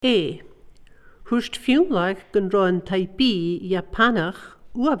A. Húst fiúnlach gan rán taipí ja panach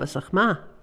uabasach ma.